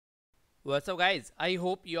What's up guys? I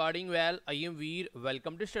hope you are doing well. I am Veer.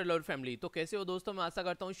 Welcome to study lover family. तो कैसे हो दोस्तों? मैं आशा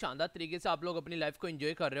करता हूँ शानदार तरीके से आप लोग अपनी लाइफ को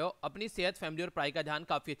एंजॉय कर रहे हो, अपनी सेहत, फैमिली और पढ़ाई का ध्यान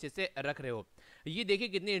काफी अच्छे से रख रहे हो। ये देखिए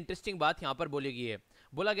कितनी इंटरेस्टिंग बात यहाँ पर बोली गई है।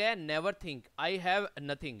 बोला गया है never think I have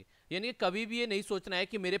nothing, यानी कभी भी ये नहीं सोचना है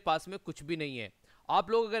कि मेरे पास में कुछ भी नहीं है। आप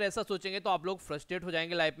लोग अगर ऐसा सोचेंगे तो आप लोग फ्रस्ट्रेट हो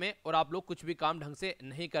जाएंगे लाइफ में और आप लोग कुछ भी काम ढंग से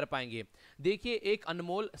नहीं कर पाएंगे। देखिए एक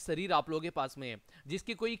अनमोल शरीर आप लोगों के पास में है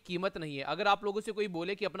जिसकी कोई कीमत नहीं है। अगर आप लोगों से कोई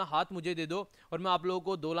बोले कि अपना हाथ मुझे दे दो और मैं आप लोगों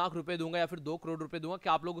को 2 लाख रुपए दूंगा या फिर 2 करोड़ रुपए दूंगा,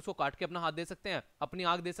 क्या आप लोग उसको काट के अपना हाथ दे सकते हैं, अपनी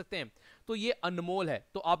आंख दे सकते हैं? तो ये अनमोल है।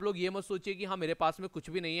 तो आप लोग ये मत सोचिए कि हाँ मेरे पास में कुछ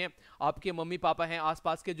भी नहीं है। आपके मम्मी पापा हैं,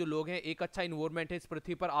 आसपास के जो लोग हैं, एक अच्छा इन्वायरमेंट है इस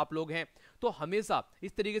पृथ्वी पर, आप लोग हैं। तो हमेशा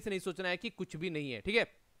इस तरीके से नहीं सोचना है कि कुछ भी नहीं है, ठीक है।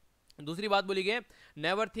 दूसरी बात बोली गई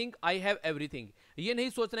never think I have everything, ये नहीं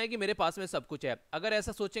सोचना है कि मेरे पास में सब कुछ है। अगर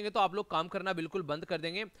ऐसा सोचेंगे तो आप लोग काम करना बिल्कुल बंद कर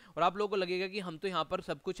देंगे और आप लोगों को लगेगा कि हम तो यहाँ पर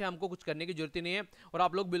सब कुछ है, हमको कुछ करने की जरूरत ही नहीं है, और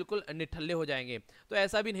आप लोग बिल्कुल निठल्ले हो जाएंगे। तो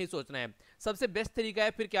ऐसा भी नहीं सोचना है। सबसे बेस्ट तरीका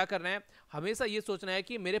है फिर क्या करना है, हमेशा ये सोचना है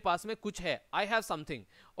कि मेरे पास में कुछ है, आई हैव समथिंग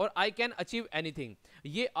और आई कैन अचीव एनीथिंग।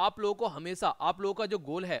 ये आप लोगों को हमेशा आप लोगों का जो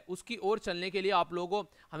गोल है उसकी ओर चलने के लिए आप लोगों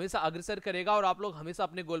को हमेशा अग्रसर करेगा और आप लोग हमेशा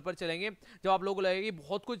अपने गोल पर चलेंगे। जब आप लोगों को लगेगा कि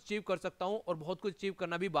बहुत कुछ अचीव कर सकता हूं और बहुत कुछ अचीव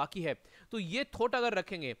करना भी बाकी है, तो ये थॉट अगर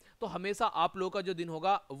रखेंगे तो हमेशा आप लोगों का जो दिन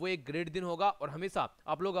होगा वो एक ग्रेट दिन होगा और हमेशा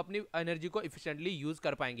आप लोग अपनी एनर्जी को इफिशिएंटली यूज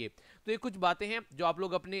कर पाएंगे। तो ये कुछ बातें हैं जो आप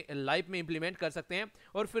लोग अपनी लाइफ में इंप्लीमेंट कर सकते हैं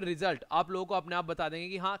और फिर रिजल्ट आप लोगों को अपने आप बता देंगे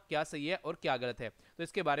कि हाँ क्या सही है और क्या गलत है। तो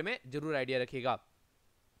इसके बारे में जरूर आइडिया रखिएगा।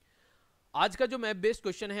 आज का जो मैप बेस्ड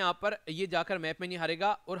क्वेश्चन है यहाँ पर, ये जाकर मैप में नहीं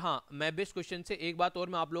हारेगा। और हाँ, मैप बेस्ड क्वेश्चन से एक बात और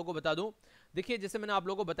मैं आप लोगों को बता दूं। देखिए जैसे मैंने आप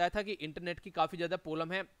लोगों को बताया था कि इंटरनेट की काफी ज्यादा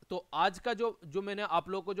प्रॉब्लम है, तो आज का जो मैंने आप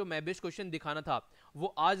लोगों को जो मैप बेस्ड क्वेश्चन दिखाना था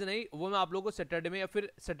वो आज नहीं, वो मैं आप लोगों को सैटरडे में या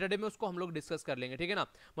फिर सैटरडे में उसको हम लोग डिस्कस कर लेंगे, ठीक है ना।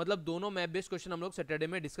 मतलब दोनों मैप बेस्ड क्वेश्चन हम लोग सैटरडे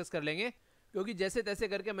में डिस्कस कर लेंगे, क्योंकि जैसे तैसे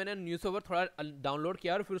करके मैंने न्यूज़ पेपर थोड़ा डाउनलोड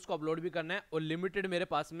किया और फिर उसको अपलोड भी करना है, और लिमिटेड मेरे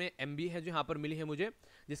पास में एमबी है जो यहाँ पर मिली है मुझे,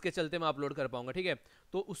 जिसके चलते मैं अपलोड कर पाऊंगा, ठीक है।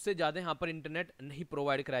 तो उससे ज़्यादा यहाँ पर इंटरनेट नहीं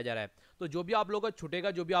प्रोवाइड कराया जा रहा है। तो जो भी आप लोगों का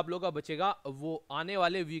छूटेगा, जो भी आप लोगों का बचेगा, वो आने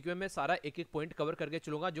वाले वीक में मैं सारा एक एक पॉइंट कवर करके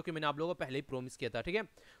चलूंगा, जो कि मैंने आप लोगों को पहले ही प्रॉमिस किया था, ठीक है।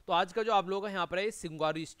 तो आज का जो आप लोगों का यहाँ पर है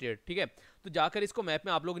सिंगारी स्टेट, ठीक है। तो जाकर इसको मैप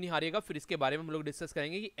में आप लोग नहीं हारिएगा, फिर इसके बारे में हम लोग डिस्कस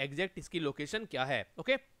करेंगे कि एग्जैक्ट इसकी लोकेशन क्या है,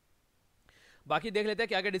 ओके। बाकी देख लेते हैं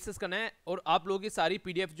क्या क्या डिस्कस करना है। और आप लोगों की सारी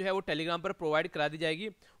पीडीएफ जो है वो टेलीग्राम पर प्रोवाइड करा दी जाएगी,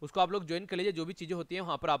 उसको आप लोग ज्वाइन कर लीजिए। जो भी चीज़ें होती हैं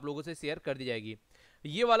वहाँ पर आप लोगों से शेयर कर दी जाएगी।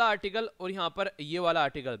 ये वाला आर्टिकल और यहाँ पर ये वाला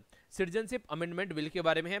आर्टिकल सिटीजनशिप अमेंडमेंट बिल के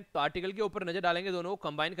बारे में है, तो आर्टिकल के ऊपर नजर डालेंगे दोनों को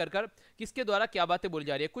कंबाइन कर किसके द्वारा क्या बातें बोली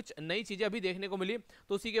जा रही है। कुछ नई चीजें अभी देखने को मिली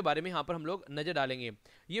तो उसी के बारे में यहाँ पर हम लोग नजर डालेंगे।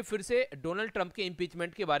 ये फिर से डोनाल्ड ट्रंप के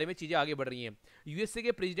इंपीचमेंट के बारे में चीजें आगे बढ़ रही हैं। यूएसए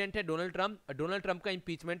के प्रेसिडेंट है डोनाल्ड ट्रंप का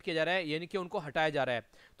इंपीचमेंट किया जा रहा है, यानी कि उनको हटाया जा रहा है।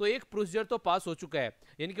 तो एक प्रोसीजर तो पास हो चुका है,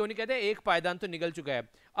 यानी कि उन्हें कहते हैं एक पायदान तो निकल चुका है।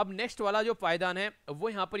 अब नेक्स्ट वाला जो पायदान है वो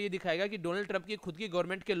यहाँ पर ये दिखाएगा कि डोनाल्ड ट्रंप की खुद की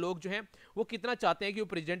गवर्नमेंट के लोग जो हैं वो कितना चाहते हैं कि वो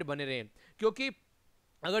प्रेसिडेंट बने रहे। क्योंकि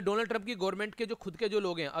अगर डोनाल्ड ट्रंप की गवर्नमेंट के जो खुद के जो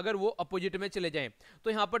लोग हैं अगर वो अपोजिट में चले जाएं तो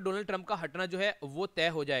यहाँ पर डोनाल्ड ट्रंप का हटना जो है वो तय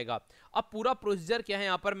हो जाएगा। अब पूरा प्रोसीजर क्या है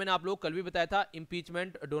यहाँ पर मैंने आप लोग कल भी बताया था,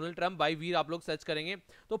 इंपीचमेंट डोनाल्ड ट्रंप बाय वीर, आप लोग सर्च करेंगे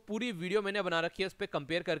तो पूरी वीडियो मैंने बना रखी है उस पर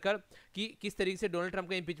कंपेयर कर कि किस तरीके से डोनाल्ड ट्रंप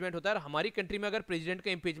का इंपीचमेंट होता है और हमारी कंट्री में अगर प्रेसिडेंट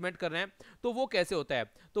का इंपीचमेंट कर रहे हैं तो वो कैसे होता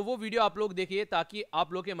है। तो वो वीडियो आप लोग देखिए ताकि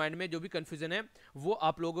आप लोग के माइंड में जो भी कंफ्यूजन है वो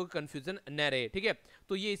आप लोगों को कंफ्यूजन न रहे, ठीक है।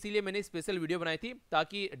 तो ये इसीलिए मैंने स्पेशल वीडियो बनाई थी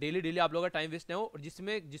ताकि डेली आप लोगों का टाइम वेस्ट ना हो और जिसमें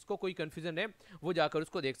जिसको कोई कंफ्यूजन है वो जाकर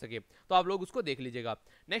उसको देख सके, तो आप लोग उसको देख लीजिएगा।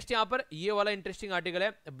 नेक्स्ट यहाँ पर ये वाला इंटरेस्टिंग आर्टिकल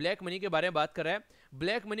है, ब्लैक मनी के बारे में बात कर रहा है।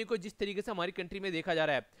 ब्लैक मनी को जिस तरीके से हमारी कंट्री में देखा जा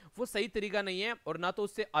रहा है वो सही तरीका नहीं है और ना तो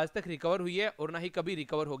उससे आज तक रिकवर हुई है और ना ही कभी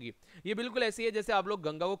रिकवर होगी। ये बिल्कुल ऐसी है जैसे आप लोग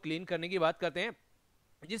गंगा को क्लीन करने की बात करते हैं,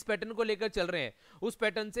 जिस पैटर्न को लेकर चल रहे हैं उस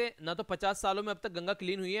पैटर्न से ना तो 50 सालों में अब तक गंगा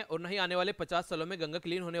क्लीन हुई है और ना ही आने वाले 50 सालों में गंगा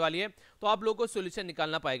क्लीन होने वाली है। तो आप लोगों को सॉल्यूशन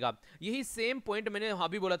निकालना पाएगा। यही सेम पॉइंट मैंने वहां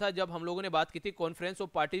भी बोला था जब हम लोगों ने बात की थी कॉन्फ्रेंस ऑफ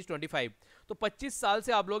पार्टीज 25। तो 25 साल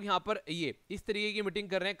से आप लोग यहाँ पर ये इस तरीके की मीटिंग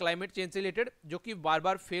कर रहे हैं क्लाइमेट चेंज से रिलेटेड, जो कि बार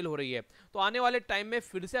बार फेल हो रही है। तो आने वाले टाइम में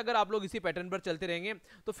फिर से अगर आप लोग इसी पैटर्न पर चलते रहेंगे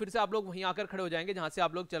तो फिर से आप लोग वहीं आकर खड़े हो जाएंगे जहां से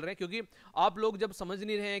आप लोग चल रहे हैं, क्योंकि आप लोग जब समझ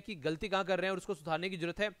नहीं रहे हैं कि गलती कहां कर रहे हैं और उसको सुधारने की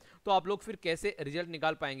जरूरत है तो आप लोग फिर कैसे रिजल्ट निकाल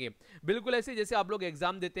पाएंगे। बिल्कुल ऐसे जैसे आप लोग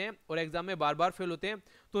एग्जाम देते हैं और एग्जाम में बार बार फेल होते हैं,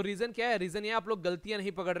 तो रीजन क्या है? रीजन ये आप लोग गलतियां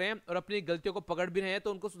नहीं पकड़ रहे हैं और अपनी गलतियों को पकड़ भी रहे हैं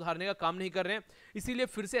तो उनको सुधारने का काम नहीं कर रहे हैं, इसीलिए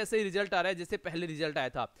फिर से ऐसे ही रिजल्ट आ रहा है जैसे पहले रिजल्ट आया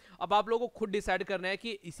था। अब आप लोगों को खुद डिसाइड करना है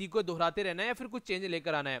कि इसी को दोहराते रहना है या फिर कुछ चेंज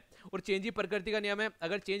लेकर आना है, और चेंज ही प्रकृति का नियम है।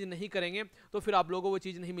 अगर चेंज नहीं करेंगे तो फिर आप लोगों को वो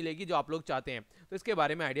चीज नहीं मिलेगी जो आप लोग चाहते हैं। तो इसके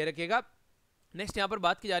बारे में आइडिया रखिएगा। नेक्स्ट यहाँ पर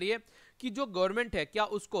बात की जा रही है कि जो गवर्नमेंट है क्या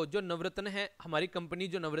उसको जो नवरत्न है, हमारी कंपनी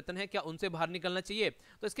जो नवरत्न है, क्या उनसे बाहर निकलना चाहिए?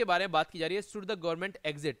 तो इसके बारे में बात की जा रही है, should the government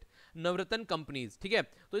exit Navratna companies. ठीक है,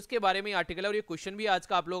 तो इसके बारे में आर्टिकल है और ये क्वेश्चन भी आज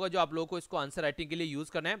का आप लोगों का, जो आप लोगों को इसको आंसर राइटिंग के लिए यूज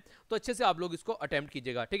करना है, तो अच्छे से आप लोग इसको अटेम्प्ट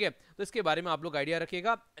कीजिएगा। ठीक है, तो इसके बारे में आप लोग आइडिया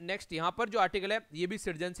रखिएगा। नेक्स्ट यहाँ पर जो आर्टिकल है ये भी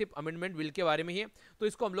सिटीजनशिप अमेंडमेंट बिल के बारे में ही है, तो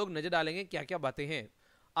इसको हम लोग नजर डालेंगे क्या क्या बातें हैं।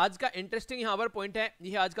 आज का इंटरेस्टिंग यहाँ पर पॉइंट है,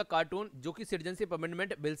 ये है आज का कार्टून जो कि सिटीजनशिप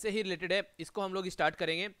अमेंडमेंट बिल से ही रिलेटेड है, इसको हम लोग स्टार्ट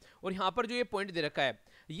करेंगे। और यहाँ पर जो ये पॉइंट दे रखा है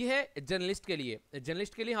ये है जर्नलिस्ट के लिए।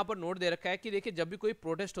 जर्नलिस्ट के लिए यहाँ पर नोट दे रखा है कि देखिए जब भी कोई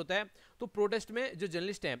प्रोटेस्ट होता है तो प्रोटेस्ट में जो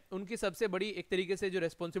जर्नलिस्ट हैं उनकी सबसे बड़ी एक तरीके से जो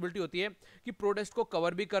रेस्पॉन्सिबिलिटी होती है कि प्रोटेस्ट को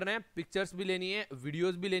कवर भी करना है, पिक्चर्स भी लेनी है,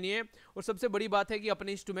 वीडियोज भी लेनी है, और सबसे बड़ी बात है कि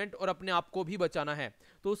अपने इंस्ट्रूमेंट और अपने आप को भी बचाना है।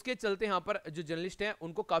 तो उसके चलते यहाँ पर जो जर्नलिस्ट हैं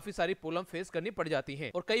उनको काफी सारी प्रॉब्लम फेस करनी पड़ जाती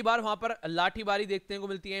है, और कई बार वहां पर लाठीबारी देखने को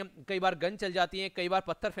मिलती है, कई बार गन चल जाती है, कई बार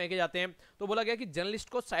पत्थर फेंके जाते हैं। तो बोला गया कि जर्नलिस्ट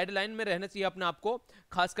को साइड लाइन में रहना चाहिए अपने आप को,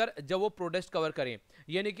 खासकर जब वो प्रोटेस्ट कवर करें,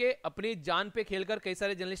 यानी कि अपनी जान पे खेलकर कई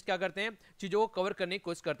सारे जर्नलिस्ट क्या करते हैं, चीजों को कवर करने की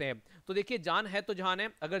कोशिश करते हैं। तो देखिए जान है तो जहान है,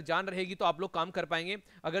 अगर जान रहेगी तो आप लोग काम कर पाएंगे,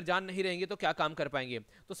 अगर जान नहीं रहेंगे तो क्या काम कर पाएंगे।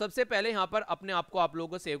 तो सबसे पहले यहाँ पर अपने आप को आप लोगों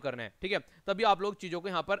को सेव करना है, ठीक है, तभी आप लोग चीजों को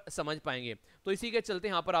यहाँ पर समझ पाएंगे। तो इसी के चलते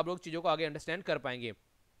यहाँ पर आप लोग चीजों को आगे अंडरस्टैंड कर पाएंगे।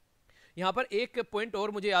 यहाँ पर एक पॉइंट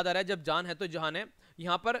और मुझे याद आ रहा है, जब जान है तो जहान है।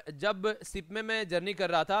 यहाँ पर जब शिप में मैं जर्नी कर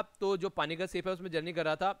रहा था, तो जो पानी का शिप है उसमें जर्नी कर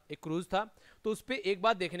रहा था, एक क्रूज था, तो उस पर एक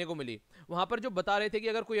बात देखने को मिली। वहाँ पर जो बता रहे थे कि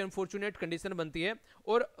अगर कोई अनफॉर्चुनेट कंडीशन बनती है,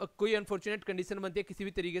 और कोई अनफॉर्चुनेट कंडीशन बनती है किसी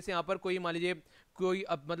भी तरीके से, यहाँ पर कोई मान लीजिए कोई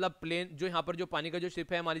मतलब प्लेन जो यहाँ पर जो पानी का जो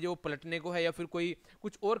शिप है मान लीजिए वो पलटने को है, या फिर कोई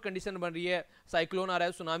कुछ और कंडीशन बन रही है, साइक्लोन आ रहा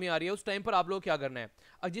है, सुनामी आ रही है, उस टाइम पर आप लोग क्या करना है।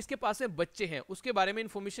 और जिसके पास में बच्चे हैं उसके बारे में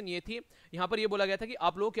इन्फॉर्मेशन ये थी, यहाँ पर ये बोला गया था कि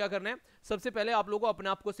आप लोग क्या करना है, सबसे पहले आप लोगों को अपने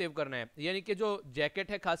आप को सेव करना है, यानी कि जो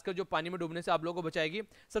जैकेट है खासकर जो पानी में डूबने से आप लोगों को बचाएगी,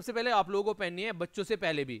 सबसे पहले आप लोगों को पहननी है, बच्चों से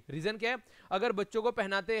पहले भी। रीजन क्या है, अगर बच्चों को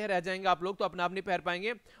पहनाते रह जाएंगे आप लोग तो अपने आप नहीं पहन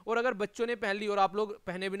पाएंगे, और अगर बच्चों ने पहन ली और आप लोग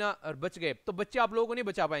पहने बिना बच गए तो बच्चे आप लोगों को नहीं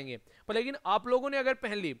बचा पाएंगे, पर लेकिन आप लोगों ने अगर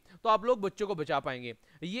पहन ली तो आप लोग बच्चों को बचा पाएंगे।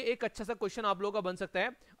 ये एक अच्छा सा क्वेश्चन आप लोगों का बन सकता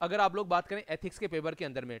है अगर आप लोग बात करें एथिक्स के पेपर के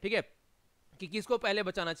अंदर में, ठीक है, कि किसको पहले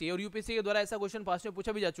बचाना चाहिए, और यूपीएससी के द्वारा ऐसा क्वेश्चन पास में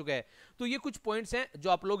पूछा भी जा चुका है। तो ये कुछ पॉइंट्स हैं जो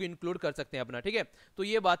आप लोग इंक्लूड कर सकते हैं अपना, ठीक है। तो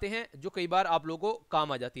ये बातें हैं जो कई बार आप लोगों को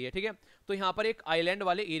काम आ जाती है, ठीक है। तो यहाँ पर एक आइलैंड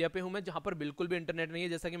वाले एरिया पे हूं मैं, जहां पर बिल्कुल भी इंटरनेट नहीं है,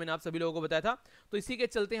 जैसा कि मैंने आप सभी लोगों को बताया था। तो इसी के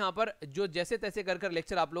चलते यहाँ पर जो जैसे तैसे कर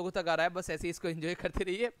लेक्चर आप लोगों तक आ रहा है, बस ऐसे इसको एंजॉय करते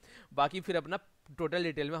रहिए, बाकी फिर अपना टोटल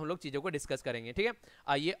डिटेल में हम लोग चीजों को डिस्कस करेंगे, ठीक है।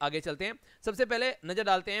 आइए आगे चलते हैं। सबसे पहले नजर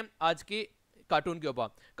डालते हैं आज की कार्टून के ऊपर।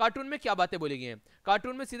 कार्टून में क्या बातें बोली गई हैं?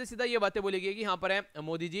 कार्टून में सीधा सीधा ये बातें बोली गई कि यहाँ पर है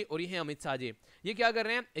मोदी जी और ये है अमित शाह जी, ये क्या कर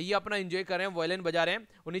रहे हैं, ये अपना एंजॉय कर रहे हैं, वायलिन बजा रहे हैं,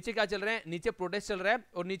 और नीचे क्या चल रहा है, नीचे प्रोटेस्ट चल रहा है,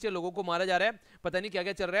 और नीचे लोगों को मारा जा रहा है, पता नहीं क्या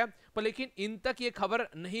क्या चल रहा है, पर लेकिन इन तक ये खबर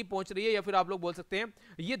नहीं पहुंच रही है, या फिर आप लोग बोल सकते हैं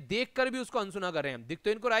ये देखकर भी उसको अनसुना कर रहे हैं। दिख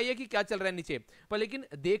तो इनको रहा है कि क्या चल रहा है नीचे, पर लेकिन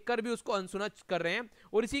देखकर भी उसको अनसुना कर रहे हैं।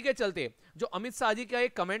 और इसी के चलते जो अमित शाह जी का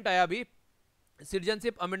एक कमेंट आया अभी,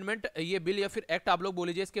 सिटीजनशिप अमेंडमेंट ये बिल या फिर एक्ट आप लोग बोल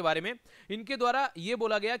लीजिए, इसके बारे में इनके द्वारा ये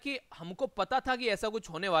बोला गया कि हमको पता था कि ऐसा कुछ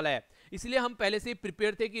होने वाला है, इसलिए हम पहले से ही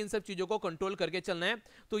प्रिपेयर थे कि इन सब चीजों को कंट्रोल करके चलना है।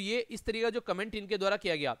 तो ये इस तरीके का जो कमेंट इनके द्वारा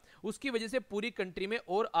किया गया, उसकी वजह से पूरी कंट्री में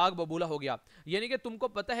और आग बबूला हो गया। यानी कि तुमको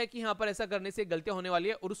पता है कि यहाँ पर ऐसा करने से गलतियां होने वाली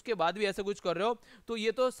है, और उसके बाद भी ऐसा कुछ कर रहे हो, तो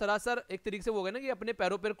ये तो सरासर एक तरीके से वो गया ना कि अपने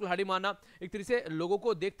पैरों पर कुल्हाड़ी मारना। एक तरीके से लोगों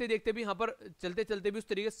को देखते देखते भी यहाँ पर चलते चलते भी उस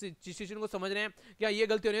तरीके से सिचुएशन को समझ रहे हैं क्या ये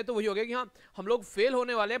गलती हो रही है, तो वही हो गया कि हाँ हम लोग फेल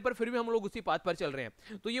होने वाले हैं, पर फिर भी हम लोग उसी पाथ पर चल रहे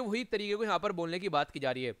हैं। तो ये वही तरीके को यहाँ पर बोलने की बात की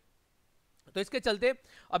जा रही है। तो इसके चलते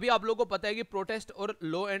अभी आप लोगों को पता है कि प्रोटेस्ट और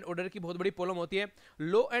लॉ एंड ऑर्डर की बहुत बड़ी प्रॉब्लम होती है।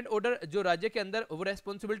 लॉ एंड ऑर्डर जो राज्य के अंदर वो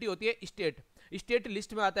रेस्पॉन्सिबिलिटी होती है स्टेट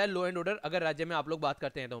लिस्ट में आता है लॉ एंड ऑर्डर, अगर राज्य में आप लोग बात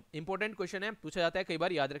करते हैं तो। इंपॉर्टेंट क्वेश्चन है, पूछा जाता है कई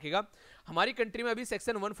बार, याद रखिएगा। हमारी कंट्री में अभी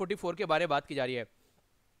सेक्शन 144 के बारे में बात की जा रही है।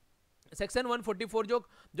 सेक्शन 144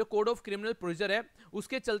 जो कोड ऑफ क्रिमिनल प्रोसीजर है,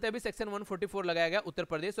 उसके चलते अभी सेक्शन 144 लगाया गया उत्तर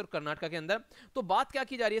प्रदेश और कर्नाटक के अंदर। तो बात क्या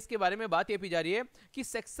की जा रही है इसके बारे में, बात ये की जा रही है कि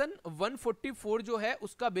सेक्शन 144 जो है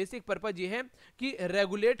उसका बेसिक पर्पज ये है कि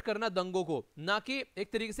रेगुलेट करना दंगों को, ना कि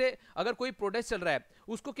एक तरीके से अगर कोई प्रोटेस्ट चल रहा है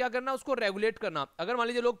उसको क्या करना, उसको रेगुलेट करना। अगर मान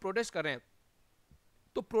लीजिए लोग प्रोटेस्ट कर रहे हैं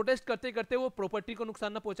तो प्रोटेस्ट करते करते वो प्रॉपर्टी को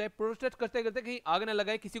नुकसान ना पहुंचाए, प्रोटेस्ट करते करते कहीं आग ना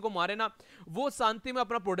लगाए, किसी को मारे ना, वो शांति में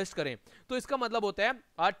अपना प्रोटेस्ट करें। तो इसका मतलब होता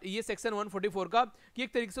है ये सेक्शन 144 का कि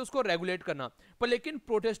एक तरीके से उसको रेगुलेट करना। पर लेकिन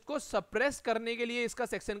प्रोटेस्ट को सप्रेस करने के लिए इसका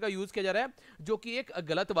सेक्शन का यूज किया जा रहा है, जो कि एक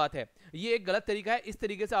गलत बात है। ये एक गलत तरीका है, इस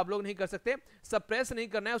तरीके से आप लोग नहीं कर सकते। सप्रेस नहीं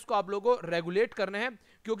करना है, उसको आप लोगों को रेगुलेट करना है,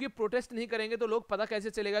 क्योंकि प्रोटेस्ट नहीं करेंगे तो लोग पता कैसे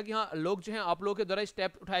चलेगा कि हाँ लोग जो है आप लोगों के द्वारा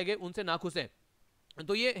स्टेप उठाए गए उनसे नाखुश हैं।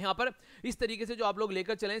 तो ये यहाँ पर इस तरीके से जो आप लोग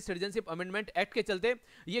लेकर चले सिटीजनशिप अमेंडमेंट एक्ट के चलते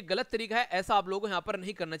ये गलत तरीका है, ऐसा आप लोगों को यहाँ पर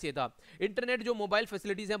नहीं करना चाहिए था। इंटरनेट जो मोबाइल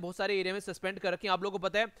फैसिलिटीज हैं बहुत सारे एरिया में सस्पेंड कर रखी हैं, आप लोगों को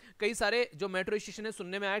पता है कई सारे जो मेट्रो स्टेशन है,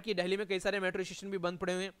 सुनने में आया कि दिल्ली में कई सारे मेट्रो स्टेशन भी बंद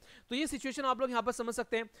पड़े हुए हैं। तो ये सिचुएशन आप लोग यहाँ पर समझ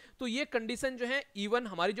सकते हैं। तो ये कंडीशन जो है, इवन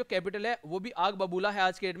हमारी जो कैपिटल है वो भी आग बबूला है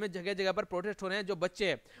आज के डेट में, जगह जगह पर प्रोटेस्ट हो रहे हैं, जो बच्चे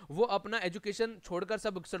हैं वो अपना एजुकेशन छोड़कर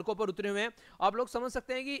सब सड़कों पर उतरे हुए हैं। आप लोग समझ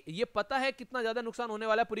सकते हैं कि ये पता है कितना ज्यादा नुकसान होने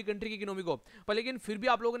वाला है पूरी कंट्री की इकोनॉमी को, पर लेकिन फिर भी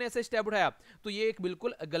आप लोगों ने ऐसे स्टेप उठाया, तो ये एक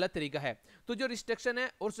बिल्कुल गलत तरीका है। तो जो रिस्ट्रिक्शन है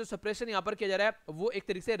और जो सप्रेशन यहां पर किया जा रहा है वो एक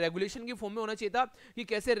तरीके से रेगुलेशन की फॉर्म में होना चाहिए था कि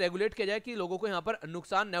कैसे रेगुलेट किया जाए कि लोगों को यहां पर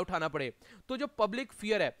नुकसान न उठाना पड़े। तो जो पब्लिक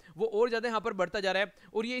फियर है वो और ज्यादा यहां पर बढ़ता जा रहा है,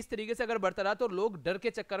 और ये इस तरीके से अगर बढ़ता रहा तो लोग डर के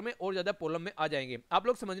चक्कर में और ज्यादा प्रॉब्लम में आ जाएंगे। आप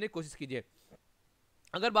लोग समझने की कोशिश कीजिए।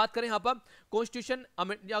 अगर बात करें यहाँ पर कॉन्स्टिट्यूशन,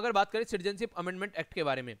 अगर बात करें सिटीजनशिप अमेंडमेंट एक्ट के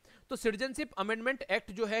बारे में, तो सिटीजनशिप अमेंडमेंट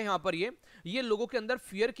एक्ट जो है यहाँ पर ये लोगों के अंदर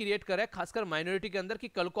फियर क्रिएट कर रहा है, खासकर माइनॉरिटी के अंदर, कि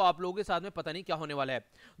कल को आप लोगों के साथ में पता नहीं क्या होने वाला है।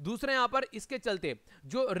 दूसरा यहाँ पर इसके चलते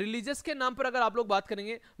जो रिलीजियस के नाम पर अगर आप लोग बात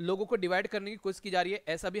करेंगे लोगों को डिवाइड करने की कोशिश की जा रही है,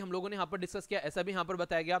 ऐसा भी हम लोगों ने यहाँ पर डिस्कस किया, ऐसा भी यहाँ पर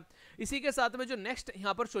बताया गया। इसी के साथ में जो नेक्स्ट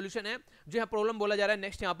यहाँ पर सोल्यूशन है, जो यहाँ प्रॉब्लम बोला जा रहा है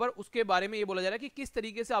नेक्स्ट यहाँ पर, उसके बारे में ये बोला जा रहा है कि किस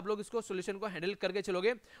तरीके से आप लोग इसको सोल्यूशन को हैंडल करके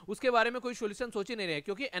चलोगे, उसके बारे में कोई सोल्यूशन सोच ही नहीं रहे।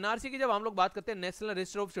 क्योंकि एनआरसी की जब हम लोग बात करते हैं, नेशनल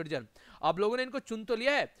रजिस्टर ऑफ सिटीजन, आप लोगों ने इनको चुन तो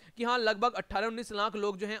लिया है कि हाँ लगभग 18-19 लाख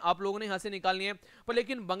लोग जो हैं आप लोगों ने यहां से निकालनी है, पर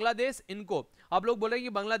लेकिन बांग्लादेश, इनको आप लोग बोल रहे हैं कि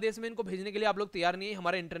बांग्लादेश में इनको भेजने के लिए आप लोग तैयार नहीं है,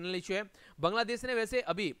 हमारा इंटरनल इश्यू है। बांग्लादेश ने वैसे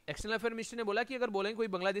अभी एक्सटर्नल अफेयर मिनिस्टर ने बोला कि अगर बोलेंगे कोई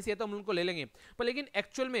बांग्लादेशी है तो हम उनको ले लेंगे, पर लेकिन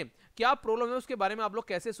एक्चुअल में क्या प्रॉब्लम है उसके बारे में आप लोग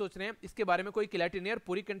कैसे सोच रहे हैं, इसके बारे में कोई क्लैरिटी नहीं है।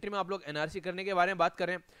 पूरी कंट्री में आप लोग एनआरसी करने के बारे में बात कर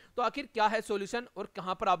रहे हैं, तो आखिर क्या है सोल्यूशन और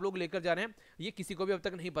कहां पर आप लोग लेकर जा रहे हैं, ये किसी को भी अब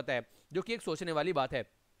तक नहीं पता है, जो कि एक सोचने वाली बात है।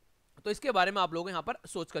 तो इसके बारे में आप लोगों को यहां पर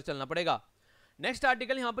सोचकर चलना पड़ेगा। नेक्स्ट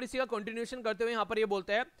आर्टिकल यहां पर इसी का कंटिन्यूएशन करते हुए यहां पर ये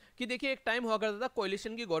बोलता है कि देखिए एक टाइम हुआ करता था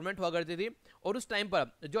कोalition की गवर्नमेंट हुआ करती थी, और उस टाइम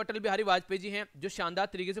पर जो अटल बिहारी वाजपेयी जी हैं जो शानदार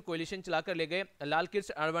तरीके से कोalition चलाकर ले गए, लाल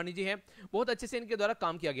कृष्ण आडवाणी जी हैं, बहुत अच्छे से इनके द्वारा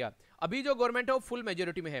काम किया गया। अभी जो गवर्नमेंट है वो फुल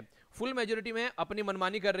मेजोरिटी में है, फुल मेजोरिटी में अपनी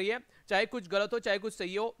मनमानी कर रही है, चाहे कुछ गलत हो चाहे कुछ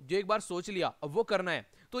सही हो, जो एक बार सोच लिया अब वो करना है।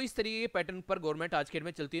 तो इस तरीके के पैटर्न पर गवर्नमेंट आज के डेट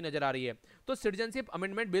में चलती हुई नजर आ रही है। तो सिटीजनशिप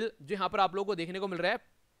अमेंडमेंट बिल जो यहाँ पर आप लोगों को देखने को मिल रहा है,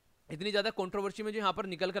 इतनी ज्यादा कंट्रोवर्सी में जो यहाँ पर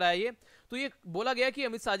निकल कर आया ये, तो ये बोला गया कि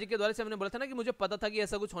अमित शाह जी के द्वारा से हमने बोला था ना कि मुझे पता था कि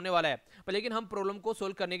ऐसा कुछ होने वाला है, पर लेकिन हम प्रॉब्लम को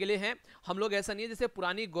सोल्व करने के लिए हैं, हम लोग ऐसा नहीं है जैसे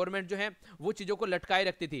पुरानी गवर्नमेंट जो है वो चीजों को लटकाए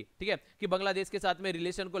रखती थी, ठीक है, कि बांग्लादेश के साथ में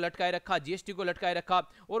रिलेशन को लटकाए रखा, जीएसटी को लटकाए रखा,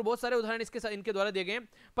 और बहुत सारे उदाहरण इसके साथ इनके द्वारा दिए गए।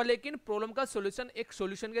 पर लेकिन प्रॉब्लम का सोल्यूशन एक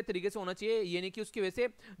सोल्यूशन के तरीके से होना चाहिए, ये नहीं कि उसकी वजह से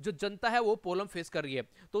जो जनता है वो प्रॉब्लम फेस कर रही है,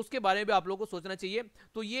 तो उसके बारे में भी आप लोगों को सोचना चाहिए।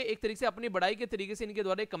 तो ये एक तरीके से अपनी बड़ाई के तरीके से इनके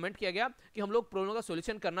द्वारा कमेंट किया गया कि हम लोग प्रॉब्लम का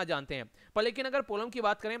सोल्यूशन करना जानते हैं। पर लेकिन अगर प्रॉब्लम की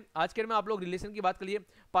बात करें आज के डेट में, आप लोग रिलेशन की बात करिए,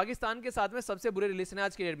 पाकिस्तान के साथ में सबसे बुरे रिलेशन है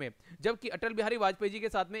आज के डेट में, जबकि अटल बिहारी वाजपेयी जी के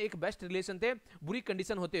साथ में एक बेस्ट रिलेशन थे बुरी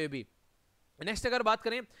कंडीशन होते हुए भी। नेक्स्ट अगर बात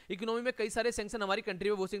करें इकोनॉमी में, कई सारे सैंक्शन हमारी कंट्री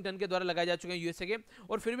में वॉशिंगटन के द्वारा लगाए जा चुके हैं, यूएसए के,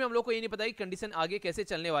 और फिर भी हम लोग को ये नहीं पता कि कंडीशन आगे कैसे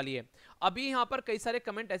चलने वाली है। अभी यहाँ पर कई सारे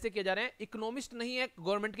कमेंट ऐसे किए जा रहे हैं, इकोनॉमिस्ट नहीं है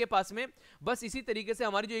गवर्नमेंट के पास में, बस इसी तरीके से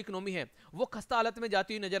हमारी जो इकोनॉमी है वो खस्ता हालत में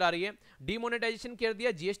जाती हुई नजर आ रही है। डिमोनेटाइजेशन कर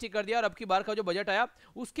दिया, जीएसटी कर दिया, और अब की बार का जो बजट आया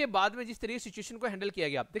उसके बाद में जिस तरीके से सिचुएशन को हैंडल किया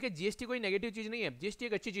गया, देखिए जीएसटी कोई नेगेटिव चीज नहीं है, जीएसटी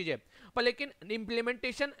एक अच्छी चीज है, पर लेकिन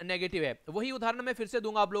इंप्लीमेंटेशन नेगेटिव है। वही उदाहरण मैं फिर से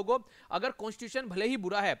दूंगा आप लोगों को, अगर कॉन्स्टिट्यूशन भले ही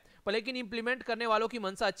बुरा है पर लेकिन इंप्लीमेंट करने वालों की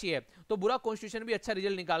मनसा अच्छी है तो बुरा कॉन्स्टिट्यूशन भी अच्छा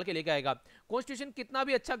रिजल्ट निकाल के लेके आएगा। कॉन्स्टिट्यूशन कितना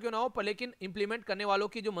भी अच्छा क्यों ना हो, पर लेकिन इंप्लीमेंट करने वालों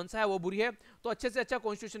की जो मनसा है वो बुरी है, तो अच्छे से अच्छा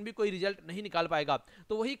कॉन्स्टिट्यूशन भी कोई रिजल्ट नहीं निकाल पाएगा।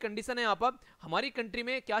 तो वही कंडीशन है यहाँ पर हमारी कंट्री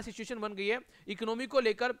में, क्या सिचुएशन बन गई है इकोनॉमी को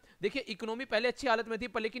लेकर। देखिए इकोनॉमी पहले अच्छी हालत में थी,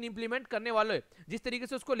 पर लेकिन इंप्लीमेंट करने वाले जिस तरीके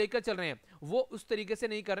से उसको लेकर चल रहे हैं वो उस तरीके से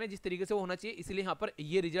नहीं कर रहे हैं जिस तरीके से वो होना चाहिए, इसलिए यहाँ पर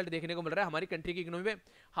ये रिजल्ट देखने को मिल रहा है। हमारी कंट्री की इकोनॉमी में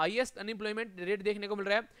हाईएस्ट अनएम्प्लॉयमेंट रेट देखने को मिल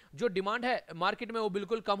रहा है, जो डिमांड है मार्केट में वो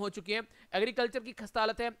बिल्कुल कम हो चुकी है, एग्रीकल्चर की खस्ता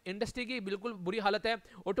हालत है, इंडस्ट्री की बिल्कुल बुरी हालत है,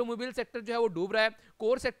 ऑटोमोबाइल सेक्टर जो है वो डूब रहा है,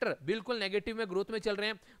 कोर सेक्टर बिल्कुल नेगेटिव में ग्रोथ में चल रहे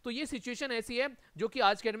हैं। तो ये सिचुएशन ऐसी है जो कि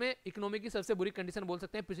आज के डेट में इकोनॉमी की सबसे बुरी कंडीशन बोल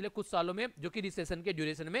सकते हैं पिछले कुछ सालों में, जो कि रिसेशन के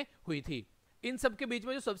ड्यूरेशन में हुई थी। इन सब के बीच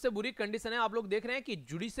में जो सबसे बुरी कंडीशन है, आप लोग देख रहे हैं कि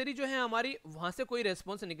जुडिशरी जो है हमारी, वहां से कोई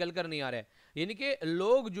रेस्पॉन्स निकल कर नहीं आ रहा है, यानी कि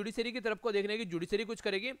लोग जुडिशरी की तरफ को देख रहे हैं कि जुडिशरी कुछ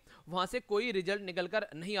करेगी, वहां से कोई रिजल्ट निकल कर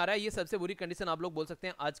नहीं आ रहा है। ये सबसे बुरी कंडीशन आप लोग बोल सकते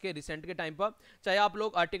हैं आज के रिसेंट के टाइम पर। चाहे आप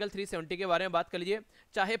लोग आर्टिकल 370 के बारे में बात कर लीजिए,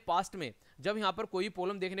 चाहे पास्ट में जब यहाँ पर कोई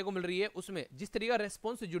प्रॉब्लम देखने को मिल रही है उसमें जिस तरीके का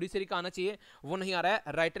रेस्पॉन्स जुडिशरी का आना चाहिए वो नहीं आ रहा है।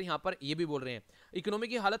 राइटर यहाँ पर ये भी बोल रहे हैं इकोनॉमी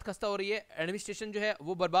की हालत खस्ता हो रही है, एडमिनिस्ट्रेशन जो है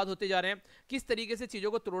वो बर्बाद होते जा रहे हैं, किस तरीके से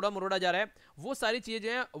चीजों को तोड़ा मरोड़ा जा रहा है, वो सारी चीजें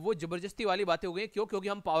जो है वो जबरदस्ती वाली बातें हो गई। क्यों? क्योंकि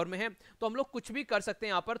हम पावर में हैं तो हम लोग कुछ भी कर सकते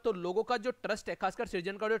हैं यहाँ पर। तो लोगों का जो ट्रस्ट है, खासकर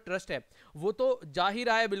सिटीजन का जो ट्रस्ट है वो तो जा ही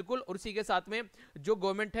रहा है बिल्कुल, और उसी के साथ में जो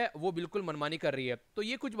गवर्नमेंट है वो बिल्कुल मनमानी कर रही है। तो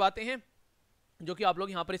ये कुछ बातें हैं जो कि आप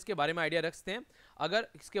लोग यहाँ पर इसके बारे में आइडिया रख सकते हैं, अगर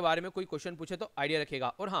इसके बारे में कोई क्वेश्चन पूछे तो आइडिया रखेगा।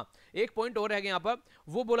 और हाँ, एक पॉइंट और है यहाँ पर,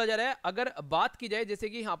 वो बोला जा रहा है, अगर बात की जाए जैसे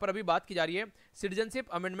कि यहाँ पर अभी बात की जा रही है सिटीजनशिप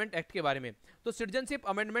अमेंडमेंट एक्ट के बारे में, तो सिटीजनशिप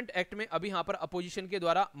अमेंडमेंट एक्ट में अभी यहाँ पर अपोजिशन के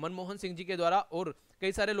द्वारा, मनमोहन सिंह जी के द्वारा और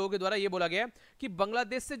कई सारे लोगों के द्वारा ये बोला गया है कि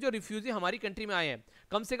बांग्लादेश से जो रिफ्यूजी हमारी कंट्री में आए हैं,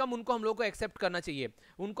 कम से कम उनको हम लोग को एक्सेप्ट करना चाहिए,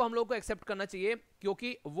 उनको हम लोग को एक्सेप्ट करना चाहिए,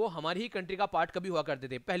 क्योंकि वो हमारी ही कंट्री का पार्ट कभी हुआ करते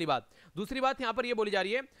थे, पहली बात। दूसरी बात यहाँ पर ये बोली जा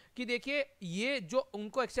रही है कि देखिए, ये जो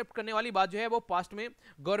उनको एक्सेप्ट करने वाली बात जो है वो पास्ट में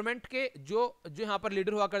गवर्नमेंट के जो यहाँ पर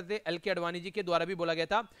लीडर हुआ करते थे एल के अडवाणी जी के द्वारा भी बोला गया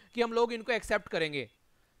था कि हम लोग इनको एक्सेप्ट करेंगे।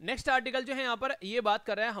 नेक्स्ट आर्टिकल जो है यहाँ पर ये बात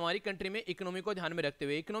कर रहा है हमारी कंट्री में इकोनॉमी को ध्यान में रखते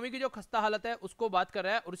हुए, इकोनॉमी की जो खस्ता हालत है उसको बात कर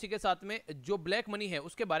रहा है, और उसी के साथ में जो ब्लैक मनी है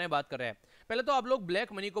उसके बारे में बात कर रहा है। पहले तो आप लोग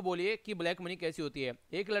ब्लैक मनी को बोलिए कि ब्लैक मनी कैसी होती है।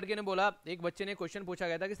 एक लड़के ने बोला, एक बच्चे ने क्वेश्चन पूछा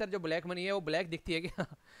गया था कि सर जो ब्लैक मनी है वो ब्लैक दिखती है क्या?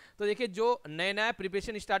 तो देखिए, जो नया नया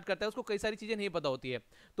प्रिपरेशन स्टार्ट करता है उसको कई सारी चीज़ें नहीं पता होती है।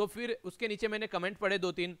 तो फिर उसके नीचे मैंने कमेंट पढ़े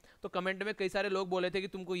 2-3, तो कमेंट में कई सारे लोग बोले थे कि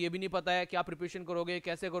तुमको ये भी नहीं पता है, क्या प्रिपरेशन करोगे,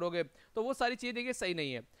 कैसे करोगे। तो वो सारी चीज़ें देखिए सही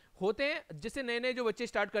नहीं है। होते हैं जैसे नए नए जो बच्चे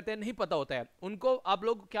स्टार्ट करते हैं, नहीं पता होता है उनको, आप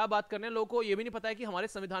लोग क्या बात कर रहे हैं, लोगों को ये भी नहीं पता है कि हमारे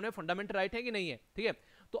संविधान में फंडामेंटल राइट है कि नहीं है, ठीक है।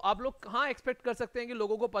 तो आप लोग कहाँ एक्सपेक्ट कर सकते हैं कि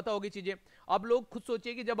लोगों को पता होगी चीजें। आप लोग खुद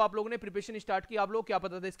सोचिए कि जब आप लोगों ने प्रिपरेशन स्टार्ट की, आप लोग क्या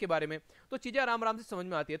पता था इसके बारे में, तो चीजें आराम आराम से समझ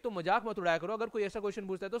में आती है। तो मजाक मत उड़ाया करो, अगर कोई ऐसा क्वेश्चन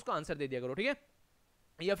पूछता है तो उसका आंसर दे दिया करो, ठीक है।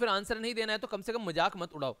 या फिर आंसर नहीं देना है तो कम से कम मजाक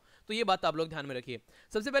मत उड़ाओ। तो ये बात आप लोग ध्यान में रखिए।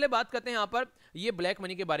 सबसे पहले बात करते हैं यहाँ पर ये ब्लैक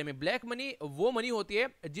मनी के बारे में। ब्लैक मनी वो मनी होती है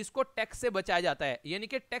जिसको टैक्स से बचाया जाता है, यानी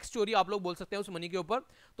कि टैक्स चोरी आप लोग बोल सकते हैं उस मनी के ऊपर,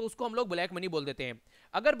 तो उसको हम लोग ब्लैक मनी बोल देते हैं।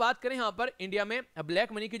 अगर बात करें यहाँ पर इंडिया में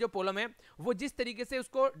ब्लैक मनी की जो प्रॉब्लम है, वो जिस तरीके से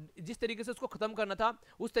उसको खत्म करना था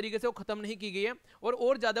उस तरीके से वो खत्म नहीं की गई है,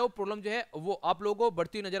 और ज्यादा वो प्रॉब्लम जो है वो आप लोगों को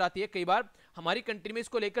बढ़ती नजर आती है। कई बार हमारी कंट्री में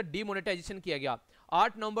इसको लेकर डीमोनेटाइजेशन किया गया।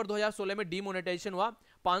 8 नवंबर 2016 में डीमोनेटाइजेशन हुआ,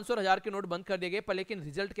 500 और 1000 के नोट बंद कर दिए गए, पर लेकिन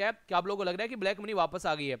रिजल्ट क्या है, क्या आप लोगों को लग रहा है कि ब्लैक मनी वापस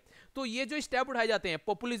आ गई है? तो ये जो स्टेप उठाए जाते हैं,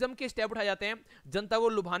 पॉपुलिज्म के स्टेप उठाए जाते हैं, जनता को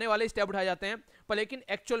लुभाने वाले स्टेप उठाए जाते हैं, पर लेकिन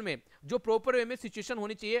एक्चुअल में जो प्रॉपर वे में सिचुएशन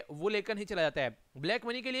होनी चाहिए वो लेकर नहीं चला जाता है। ब्लैक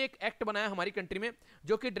मनी के लिए एक एक्ट बनाया हमारी कंट्री में,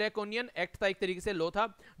 जो कि ड्रैकोनियन एक्ट था, एक तरीके से लॉ था,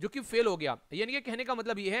 जो कि फेल हो गया। यानी कि कहने का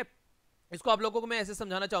मतलब ये है, इसको आप लोगों को मैं ऐसे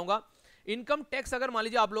समझाना चाहूंगा, इनकम टैक्स अगर मान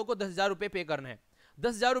लीजिए आप लोगों को 10,000 रुपए पे करना है,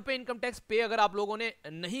 10,000 रुपए इनकम टैक्स पे अगर आप लोगों ने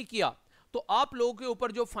नहीं किया, तो आप लोगों के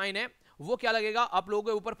ऊपर जो फाइन है वो क्या लगेगा, आप लोगों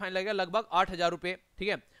के ऊपर फाइन लगेगा लगभग 8,000 रुपए, ठीक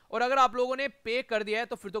है। और अगर आप लोगों ने पे कर दिया है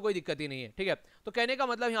तो फिर तो कोई दिक्कत ही नहीं है, ठीक है। तो कहने का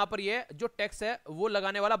मतलब यहाँ पर ये जो टैक्स है वो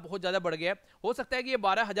लगाने वाला बहुत ज्यादा बढ़ गया है। हो सकता है कि ये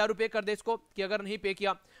 12,000 रुपए कर दे इसको, कि अगर नहीं पे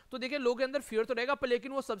किया तो देखिए लोगों के अंदर फियर तो रहेगा, पर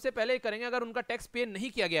लेकिन वो सबसे पहले करेंगे अगर उनका टैक्स पे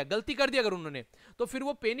नहीं किया गया, गलती कर दी अगर उन्होंने, तो फिर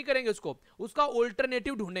वो पे नहीं करेंगे उसको, उसका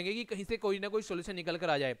ऑल्टरनेटिव ढूंढेंगे कि कहीं से कोई ना कोई सोल्यूशन निकल कर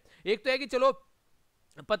आ जाए। एक तो है कि चलो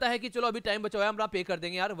पता है कि चलो अभी टाइम बचा हुआ है, हम पे कर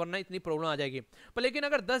देंगे यार, वरना इतनी प्रॉब्लम आ जाएगी। पर लेकिन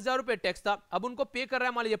अगर 10,000 रुपए टैक्स था, अब उनको पे कर रहा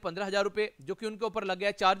है मान लीजिए 15,000 रुपए, जो कि उनके ऊपर लग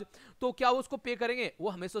गया चार्ज, तो क्या वो उसको पे करेंगे? वो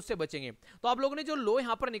हमेशा उससे बचेंगे। तो आप लोगों ने जो लो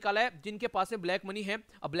यहाँ पर निकाला है, जिनके पास में ब्लैक मनी है,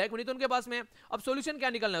 अब ब्लैक मनी तो उनके पास में है, अब सोल्यूशन क्या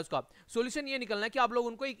निकलना है उसका? सोल्यूशन ये निकलना है कि आप लोग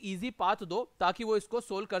उनको एक ईजी पाथ दो ताकि वो इसको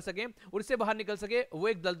सोल्व कर सके और इससे बाहर निकल सके। वो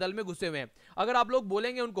एक दलदल में घुसे हुए हैं। अगर आप लोग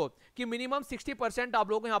बोलेंगे उनको कि मिनिमम 60% आप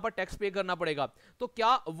लोगों को यहाँ पर टैक्स पे करना पड़ेगा, तो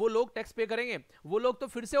क्या वो लोग टैक्स पे करेंगे? वो लोग तो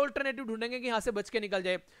फिर से ऑल्टरनेटिव ढूंढेंगे कि यहां से बच के निकल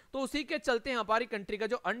जाए। तो उसी के चलते हमारी कंट्री का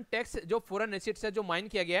जो अनटैक्स जो फॉरेन एसेट्स है, जो माइन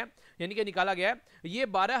किया गया है, यानी कि निकाला गया है, ये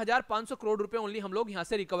 12,500 करोड़ रुपए ओनली हम लोग यहां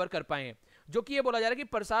से रिकवर कर पाए हैं। जो कि ये बोला जा रहा है कि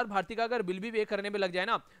प्रसार भारती का अगर बिल भी पे करने में लग जाए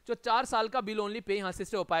ना, तो 4 साल का बिल ओनली पे यहां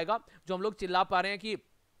से हो पाएगा। जो हम लोग चिल्ला पा रहे हैं कि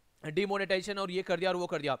डिमोनेटाइजेशन और ये कर दिया और वो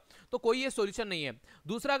कर दिया, तो कोई ये सॉल्यूशन नहीं है।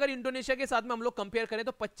 दूसरा, अगर इंडोनेशिया के साथ में हम लोग कंपेयर करें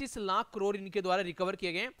तो 25 लाख करोड़ इनके द्वारा रिकवर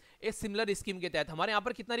किए गए एक सिमिलर स्कीम के तहत। हमारे यहाँ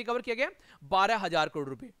पर कितना रिकवर किया गया? 12,000 करोड़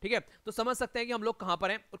रुपए, ठीक है। तो समझ सकते हैं कि हम लोग कहां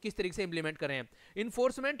पर हैं और किस तरीके से इंप्लीमेंट कर रहे हैं।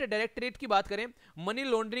 इन्फोर्समेंट डायरेक्टरेट की बात करें, मनी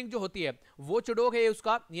लॉन्ड्रिंग जो होती है वो चुड़ोग है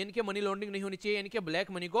उसका, यानी कि मनी लॉन्ड्रिंग नहीं होनी चाहिए, यानी कि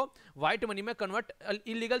ब्लैक मनी को व्हाइट मनी में कन्वर्ट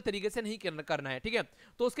इलीगल तरीके से नहीं करना है, ठीक है।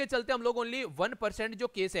 तो उसके चलते हम लोग ओनली 1% जो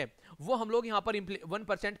केस है वो हम लोग यहाँ पर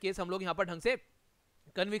 1% केस हम लोग यहाँ पर ढंग से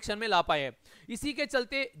कन्विक्शन में ला पाए हैं। इसी के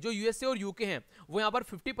चलते जो यूएसए और यूके हैं वो यहाँ पर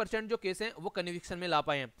 50% जो केस हैं वो कन्विक्शन में ला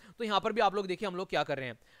पाए हैं। तो यहाँ पर भी आप लोग देखिए हम लोग क्या कर रहे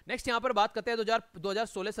हैं। नेक्स्ट यहाँ पर बात करते हैं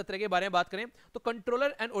 2016-17 के बारे में बात करें तो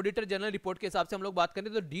controller and auditor general report के हिसाब से हम लोग बात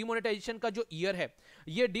करें तो डीमोनेटाइजेशन का जो ईयर है,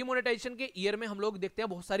 ये डीमोनेटाइजेशन के ईयर में हम लोग देखते हैं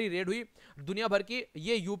बहुत सारी रेड हुई दुनिया भर की।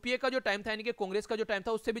 ये यूपीए का जो टाइम था, यानी कि कांग्रेस का जो टाइम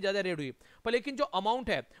था, उससे भी ज्यादा रेड हुई, पर लेकिन जो अमाउंट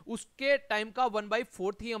है उसके टाइम का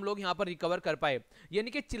 1/4 ही हम लोग यहाँ पर रिकवर कर पाए।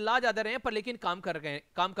 यानी कि चिल्ला ज्यादा रहे हैं पर लेकिन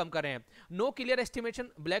काम कम कर रहे हैं। No clear estimation,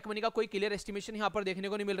 black money का कोई क्लियर एस्टिमेशन यहां पर देखने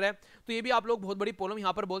को नहीं मिल रहा है। तो ये भी आप लोग बहुत बड़ी प्रॉब्लम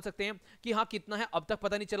यहां पर बोल सकते हैं कि हाँ कितना है अब तक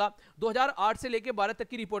पता नहीं चला। 2008 से लेके 12 तक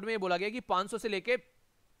की रिपोर्ट में ये बोला गया कि 500 से लेके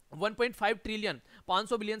 1.5 ट्रिलियन,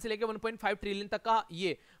 500 बिलियन से लेकर 1.5 ट्रिलियन तक का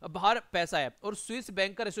ये बाहर पैसा है। और स्विस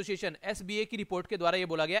बैंकर एसोसिएशन एसबीए की रिपोर्ट के द्वारा ये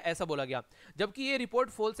बोला गया, ऐसा बोला गया, जबकि ये रिपोर्ट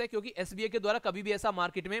फॉल्स है, क्योंकि एसबीए के द्वारा कभी भी ऐसा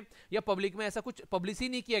मार्केट में या पब्लिक में ऐसा कुछ पब्लिश ही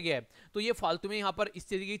नहीं किया गया है। तो ये फालतू में यहाँ पर इस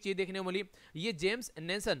तरीके की चीज देखने को मिली। ये जेम्स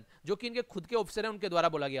नेल्सन जो कि इनके खुद के ऑफिसर हैं उनके द्वारा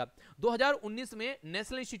बोला गया। 2019 में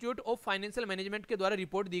national institute of financial management के द्वारा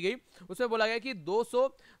रिपोर्ट दी गई, उसमें बोला गया कि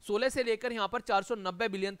 216 से लेकर यहाँ पर 490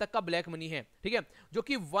 बिलियन तक का ब्लैक मनी है, ठीक है, जो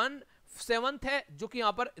कि 1/7 है, जो कि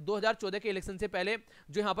यहाँ पर 2014 के इलेक्शन से पहले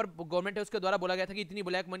जो यहाँ पर गवर्नमेंट है उसके द्वारा बोला गया था कि इतनी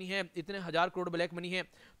ब्लैक मनी है, इतने 1000 करोड़ ब्लैक मनी है,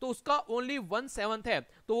 तो उसका ओनली 1/7 है।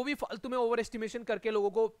 तो वो भी फालतू में ओवर एस्टिमेशन करके लोगों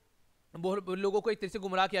को एक तरह से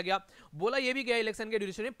गुमराह किया गया। बोला ये भी गया इलेक्शन के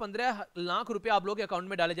ड्यूरेशन में 15 लाख रुपए आप लोग के अकाउंट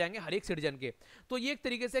में डाले जाएंगे हर एक सिटीजन के। तो ये एक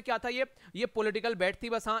तरीके से क्या था, ये पॉलिटिकल बैट थी,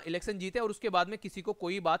 बस हाँ इलेक्शन जीते और उसके बाद में किसी को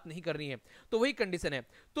कोई बात नहीं करनी है। तो वही कंडीशन है।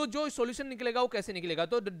 तो जो सॉल्यूशन निकलेगा वो कैसे निकलेगा,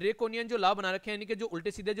 तो ड्रेकोनियन जो लॉ बना रखे हैं, यानी कि जो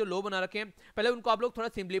उल्टे सीधे जो लॉ बना रखे हैं, पहले उनको आप लोग थोड़ा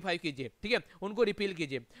सिंप्लीफाई कीजिए, ठीक है, उनको रिपील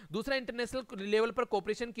कीजिए। दूसरा, इंटरनेशनल लेवल पर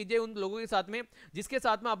कोऑपरेशन कीजिए उन लोगों के साथ में जिसके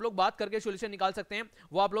साथ में आप लोग बात करके सॉल्यूशन निकाल सकते हैं,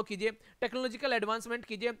 वो आप लोग कीजिए। टेक्नोलॉजिकल एडवांसमेंट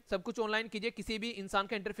कीजिए, सब कुछ ऑनलाइन कीजिए, किसी भी इंसान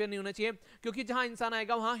का इंटरफेयर नहीं होना चाहिए, क्योंकि जहां इंसान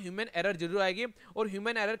आएगा वहां ह्यूमन एरर जरूर आएगी, और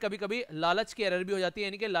ह्यूमन एरर कभी कभी लालच की एरर भी हो जाती है,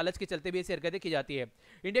 यानी कि लालच के चलते भी ऐसी हरकतें की जाती है।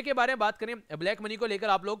 इंडिया के बारे में बात करें ब्लैक मनी को लेकर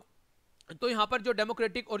आप लोग, तो यहां पर जो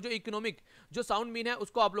डेमोक्रेटिक और जो इकोनॉमिक जो साउंड मीन है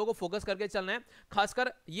उसको आप लोगों को फोकस करके चलना है।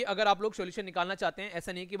 खासकर ये अगर आप लोग सॉल्यूशन निकालना चाहते हैं,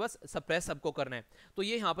 ऐसा नहीं कि बस सप्रेस सबको करना है। तो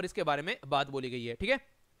ये यहां पर इसके बारे में बात बोली गई है, ठीक है।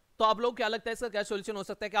 तो आप लोग क्या लगता है इसका क्या सॉल्यूशन हो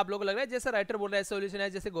सकता है, कि आप लोगों को लग रहा है जैसे राइटर बोल रहा है सॉल्यूशन है,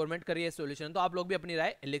 जैसे गवर्नमेंट कर रही है सॉल्यूशन, तो आप लोग भी अपनी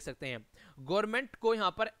राय लिख सकते हैं। गवर्नमेंट को यहां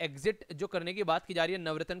पर एग्जिट जो करने की बात की जा रही है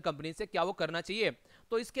नवरत्न कंपनी से, क्या वो करना चाहिए,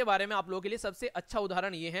 तो इसके बारे में आप लोगों के लिए सबसे अच्छा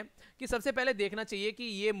उदाहरण ये है कि सबसे पहले देखना चाहिए कि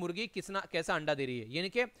ये मुर्गी कैसा अंडा दे रही है। यानी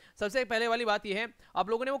कि सबसे पहले वाली बात ये है, आप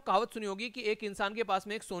लोगों ने वो कहावत सुनी होगी कि एक इंसान के पास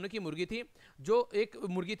में एक सोने की मुर्गी थी, जो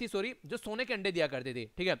सोने के अंडे दिया करती थी,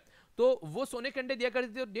 ठीक है। तो वो सोने के अंडे दिया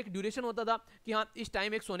करती थी और एक ड्यूरेशन होता था कि हाँ इस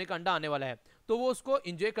टाइम एक सोने का अंडा आने वाला है, तो वो उसको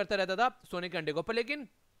एंजॉय करता रहता था सोने के अंडे को। पर लेकिन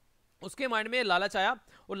उसके माइंड में लालच आया,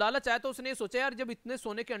 और लालच आया तो उसने सोचा यार जब इतने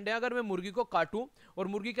सोने के अंडे अगर मैं मुर्गी को काटूं और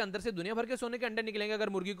मुर्गी के अंदर से दुनिया भर के सोने के अंडे निकलेंगे, अगर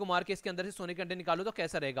मुर्गी को मार के इसके अंदर से सोने के अंडे निकालूं तो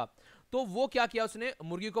कैसा रहेगा। तो वो क्या किया, उसने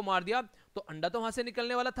मुर्गी को मार दिया, तो अंडा तो वहां से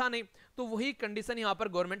निकलने वाला था नहीं। तो वही कंडीशन यहां पर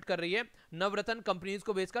गवर्नमेंट कर रही है नवरत्न कंपनीज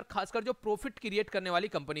को बेचकर, खासकर जो प्रॉफिट क्रिएट करने वाली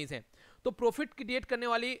कंपनीज हैं। तो प्रॉफिट क्रिएट करने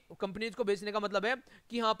वाली कंपनीज को बेचने का मतलब है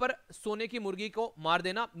कि यहां पर सोने की मुर्गी को मार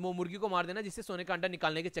देना, वो मुर्गी को मार देना जिससे सोने का अंडा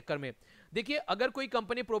निकालने के चक्कर में। देखिए अगर कोई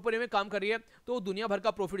कंपनी प्रॉपर वे में काम कर रही है तो दुनिया भर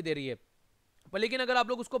का प्रॉफिट दे रही है, पर लेकिन अगर आप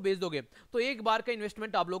लोग उसको बेच दोगे तो एक बार का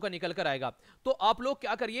इन्वेस्टमेंट आप लोग का निकल कर आएगा। तो आप लोग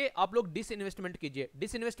क्या करिए, आप लोग डिसइन्वेस्टमेंट कीजिए।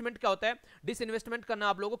 डिसइन्वेस्टमेंट क्या होता है, डिसइन्वेस्टमेंट करना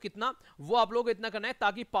आप लोगों को कितना, वो आप लोगों को इतना करना है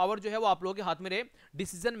ताकि पावर जो है वो आप लोगों के हाथ में रहे,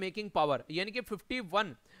 डिसीजन मेकिंग पावर, यानी कि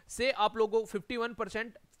 51 से आप लोगों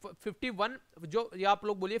 51% 51 जो, या आप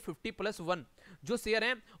लोग बोलिए 50+1 जो शेयर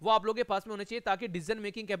हैं वो आप लोगों के पास में होने चाहिए, ताकि डिसीजन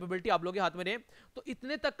मेकिंग कैपेबिलिटी आप लोगों के हाथ में रहे। तो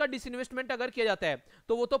इतने तक का डिसइन्वेस्टमेंट अगर किया जाता है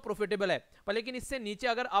तो वो तो प्रॉफिटेबल है, पर लेकिन इससे नीचे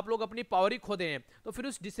अगर आप लोग अपनी पावर ही खो दे हैं तो फिर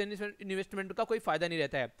उस डिसइन्वेस्टमेंट का कोई फायदा नहीं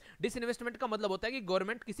रहता है। डिसइन्वेस्टमेंट का मतलब होता है कि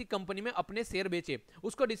गवर्नमेंट किसी कंपनी में अपने शेयर बेचे,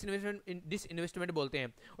 उसको डिसइन्वेस्टमेंट बोलते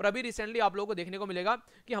हैं। और अभी रिसेंटली आप लोगों को देखने को मिलेगा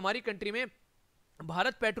कि हमारी कंट्री में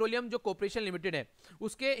भारत पेट्रोलियम जो कॉर्पोरेशन लिमिटेड है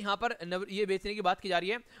उसके यहाँ पर ये बेचने की बात की जा रही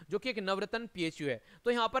है, जो कि एक नवरत्न पीएसयू है।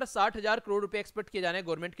 तो यहाँ पर 60,000 करोड़ रुपए एक्सपेक्ट किए जाने हैं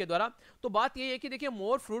गवर्नमेंट के द्वारा। तो बात ये है कि देखिए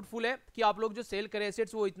मोर फ्रूटफुल है कि आप लोग जो सेल करें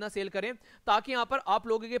एसेट्स वो इतना सेल करें ताकि यहाँ पर आप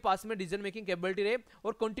लोगों के पास में डिसीजन मेकिंग कैपेबिलिटी रहे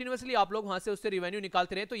और कंटिन्यूअसली आप लोग वहां से उससे रेवेन्यू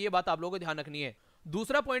निकालते रहे। तो ये बात आप लोगों को ध्यान रखनी है।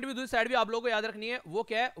 दूसरा पॉइंट भी दूसरी साइड भी आप लोगों को याद रखनी है, वो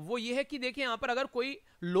क्या है, वो ये है कि देखिए यहाँ पर अगर कोई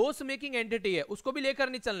लॉस मेकिंग एंटिटी है उसको भी लेकर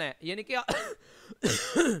नहीं चलना है, यानी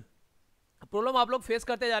कि प्रॉब्लम आप लोग फेस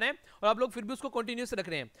करते जा रहे हैं और आप लोग फिर भी उसको कंटिन्यूस रख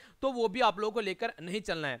रहे हैं, तो वो भी आप लोगों को लेकर नहीं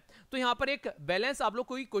चलना है। तो यहाँ पर एक बैलेंस आप लोग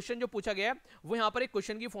कोई क्वेश्चन जो पूछा गया है वो यहाँ पर एक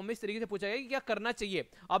क्वेश्चन की फॉर्म में इस तरीके से पूछा गया कि क्या करना चाहिए,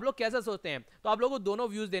 आप लोग कैसा सोचते हैं। तो आप लोगों को दोनों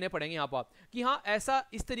व्यूज देने पड़ेंगे यहाँ पर कि हाँ ऐसा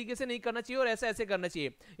इस तरीके से नहीं करना चाहिए और ऐसा ऐसे करना चाहिए,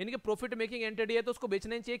 यानी कि प्रॉफिट मेकिंग एंटिटी है तो उसको बेचना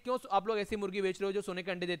नहीं चाहिए, क्यों आप लोग ऐसी मुर्गी बेच रहे हो जो सोने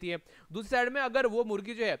के अंडे देती है। दूसरी साइड में अगर वो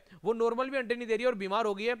मुर्गी जो है वो नॉर्मल भी अंडे नहीं दे रही है और बीमार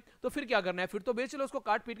हो गई है तो फिर क्या करना है, फिर तो बेच लो, उसको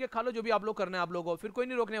काट पीट के खा लो, जो भी आप लोग करना है आप लोगों को, फिर कोई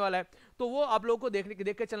नहीं रोकने वाला है। तो वो आप लोगों को देख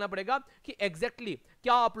के चलना पड़ेगा कि एग्जैक्टली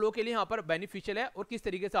क्या आप लोगों के लिए यहां पर बेनिफिशियल है और किस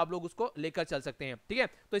तरीके से आप लोग उसको लेकर चल सकते हैं। ठीक है,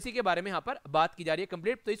 तो इसी के बारे में यहां पर बात की जा रही है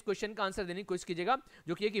कंप्लीट। तो इस क्वेश्चन का आंसर देने की कोशिश कीजिएगा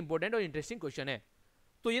जो कि एक इंपॉर्टेंट और इंटरेस्टिंग क्वेश्चन है।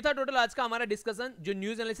 तो ये था टोटल आज का हमारा डिस्कशन। जो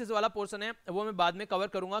न्यूज एनालिसिस वाला पोर्शन है वो मैं बाद में कवर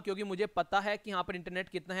करूंगा, क्योंकि मुझे पता है कि यहाँ पर इंटरनेट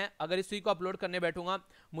कितना है। अगर इस वीक को अपलोड करने बैठूंगा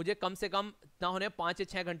मुझे कम से कम ना होने 5 से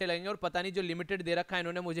 6 घंटे लगेंगे, और पता नहीं जो लिमिटेड दे रखा है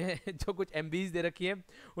इन्होंने मुझे जो कुछ MBs दे रखी है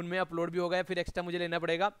उनमें अपलोड भी हो गया, फिर एक्स्ट्रा मुझे लेना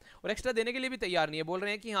पड़ेगा, और एक्स्ट्रा देने के लिए भी तैयार नहीं है। बोल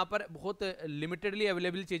रहे हैं कि यहाँ पर बहुत लिमिटेडली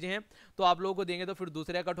अवेलेबल चीज़ें हैं, तो आप लोगों को देंगे तो फिर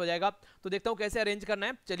दूसरे कट हो जाएगा। तो देखता हूँ कैसे अरेंज करना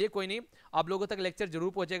है। चलिए कोई नहीं, आप लोगों तक लेक्चर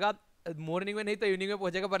जरूर पहुंचेगा, मॉर्निंग में नहीं तो इवनिंग में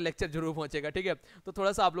पहुंचेगा, पर लेक्चर जरूर पहुंचेगा, ठीक है। तो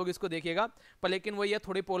थोड़ा सा आप लोग इसको देखिएगा, पर लेकिन वही है,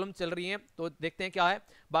 थोड़ी प्रॉब्लम चल रही है, तो देखते हैं क्या है।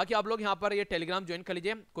 बाकी आप लोग यहाँ पर ये टेलीग्राम ज्वाइन कर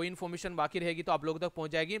लीजिए, कोई इन्फॉर्मेशन बाकी रहेगी तो आप लोगों तक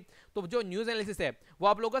पहुंच जाएगी। तो जो न्यूज एनालिसिस है वो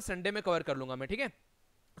आप लोगों का संडे में कवर कर लूंगा मैं, ठीक है।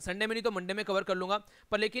 संडे में नहीं तो मंडे में कवर कर लूंगा,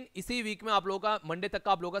 पर लेकिन इसी वीक में आप लोगों का मंडे तक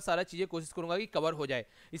का आप लोगों का सारा चीजें कोशिश करूंगा कि कवर हो जाए।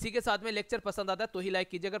 इसी के साथ में लेक्चर पसंद आता है तो ही लाइक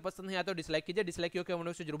कीजिए, अगर पसंद नहीं आता तो डिसलाइक कीजिए। डिसलाइक क्यों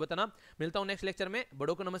कमेंट से जरूर बताना। मिलता हूं नेक्स्ट लेक्चर में।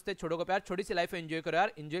 बड़ों को नमस्ते, छोटों को प्यार। छोटी सी लाइफ एंजॉय करो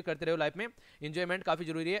यार, एंजॉय करते रहो। लाइफ में एंजॉयमेंट काफी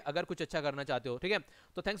जरूरी है अगर कुछ अच्छा करना चाहते हो, ठीक है।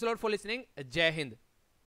 तो thanks a lot for listening. जय हिंद।